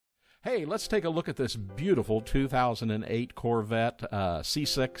Hey, let's take a look at this beautiful 2008 Corvette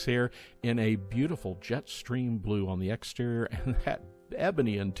C6 here in a beautiful Jetstream Blue on the exterior and that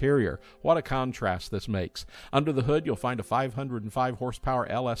ebony interior. What a contrast this makes. Under the hood, you'll find a 505 horsepower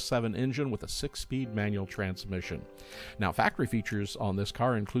LS7 engine with a 6-speed manual transmission. Now, factory features on this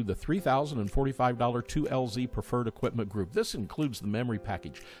car include the $3,045 2LZ preferred equipment group. This includes the memory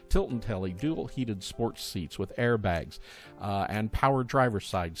package, tilt and telly, dual heated sports seats with airbags, and power driver's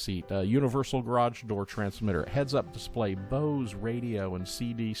side seat, universal garage door transmitter, heads-up display, Bose radio and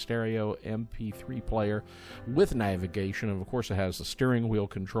CD stereo MP3 player with navigation, and of course it has the steering wheel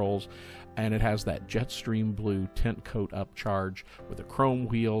controls, and it has that Jetstream Blue tint coat upcharge with the chrome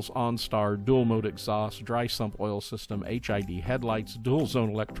wheels, OnStar, dual mode exhaust, dry sump oil system, HID headlights, dual zone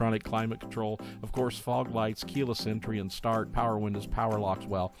electronic climate control, of course fog lights, keyless entry and start, power windows, power locks.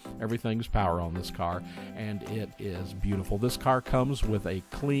 Well, everything's power on this car, and it is beautiful. This car comes with a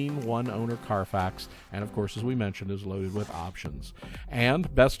clean one-owner Carfax, and of course, as we mentioned, is loaded with options.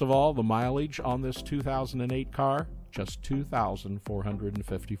 And best of all, the mileage on this 2008 car, just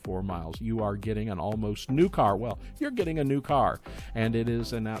 2,454 miles. You are getting an almost new car. Well, you're getting a new car, and it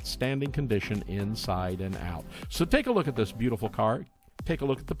is in outstanding condition inside and out. So take a look at this beautiful car. Take a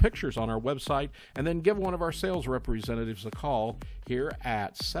look at the pictures on our website, and then give one of our sales representatives a call here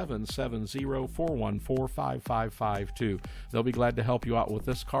at 770-414-5552. They'll be glad to help you out with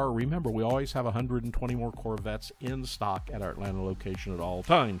this car. Remember, we always have 120 more Corvettes in stock at our Atlanta location at all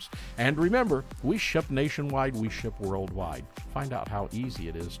times. And remember, we ship nationwide, we ship worldwide. Find out how easy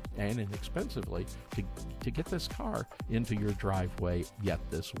it is and inexpensively to get this car into your driveway yet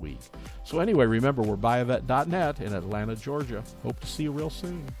this week. So anyway, remember, we're Buyavette.net in Atlanta, Georgia. Hope to see you real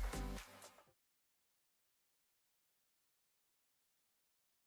soon.